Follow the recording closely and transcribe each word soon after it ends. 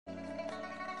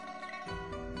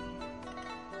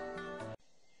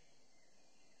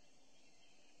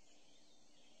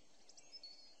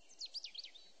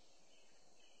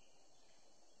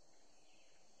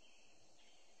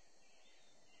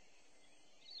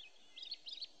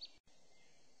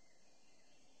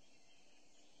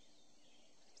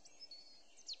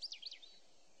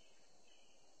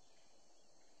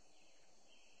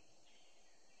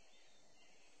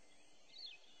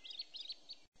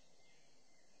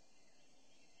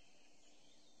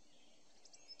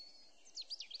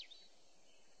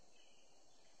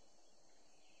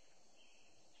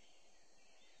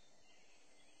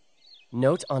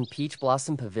Note on Peach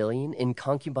Blossom Pavilion in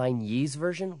Concubine Yi's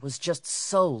version was just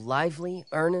so lively,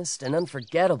 earnest, and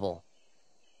unforgettable.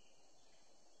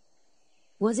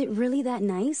 Was it really that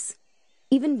nice?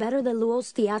 Even better than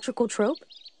Luo's theatrical trope?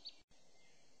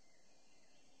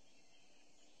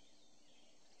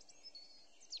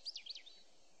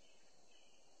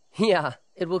 Yeah,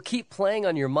 it will keep playing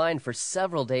on your mind for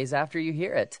several days after you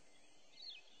hear it.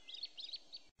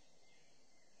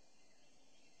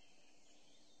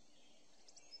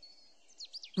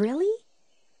 Really?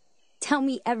 Tell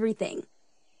me everything.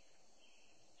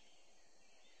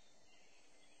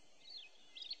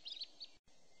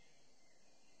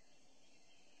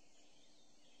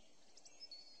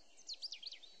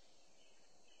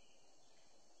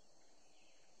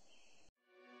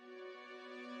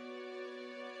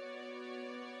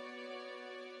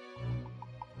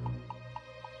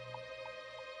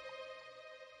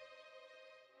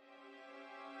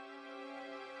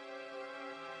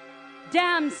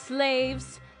 Damn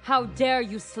slaves! How dare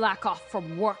you slack off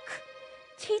from work?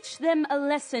 Teach them a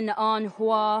lesson on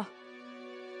Hua.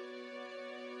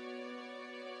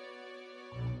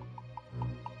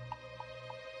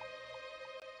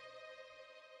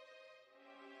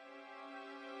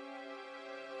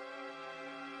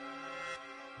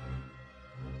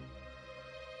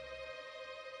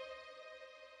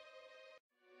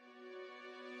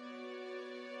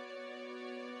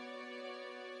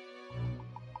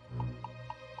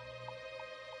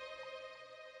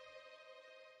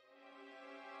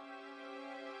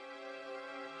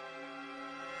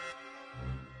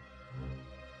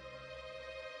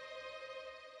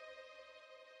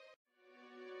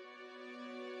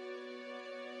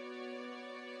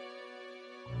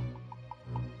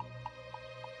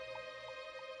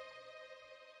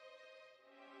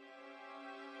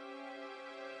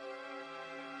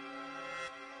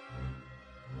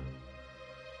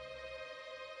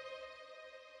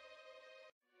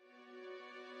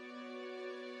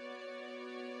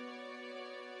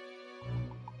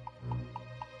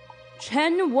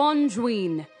 Chen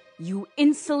Wanjun, you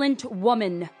insolent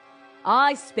woman.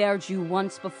 I spared you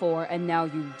once before, and now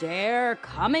you dare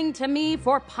coming to me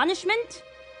for punishment?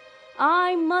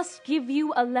 I must give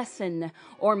you a lesson,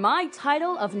 or my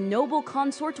title of noble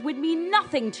consort would mean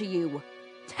nothing to you.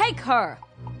 Take her!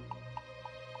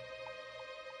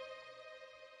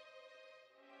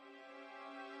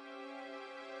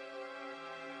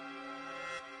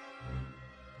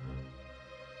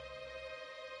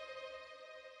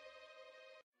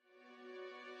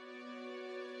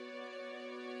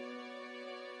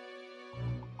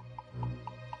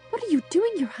 What are you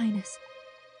doing, Your Highness?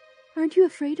 Aren't you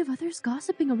afraid of others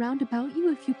gossiping around about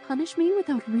you if you punish me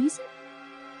without reason?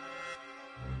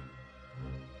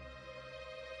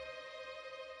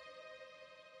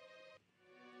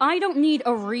 I don't need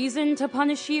a reason to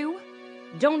punish you.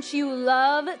 Don't you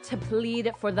love to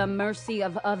plead for the mercy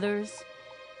of others?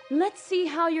 Let's see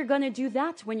how you're gonna do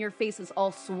that when your face is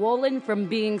all swollen from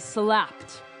being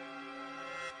slapped.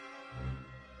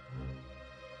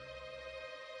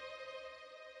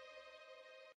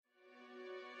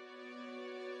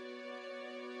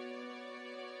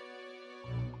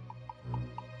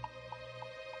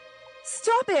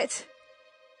 Stop it!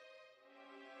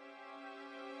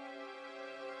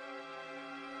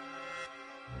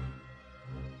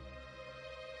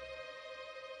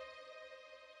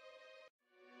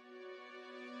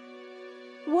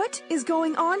 What is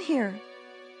going on here?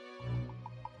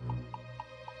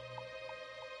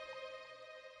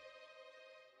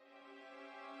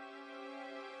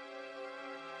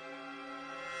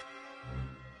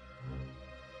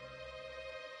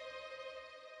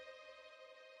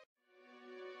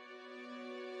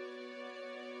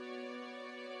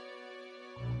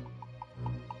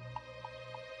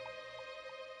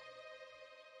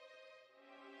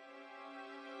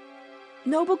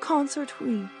 Noble consort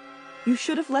Hui, you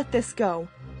should have let this go.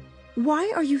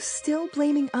 Why are you still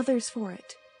blaming others for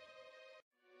it?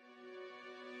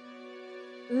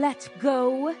 Let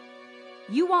go?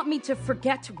 You want me to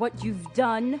forget what you've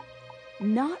done?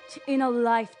 Not in a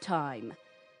lifetime.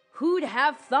 Who'd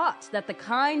have thought that the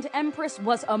kind Empress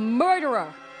was a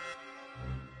murderer?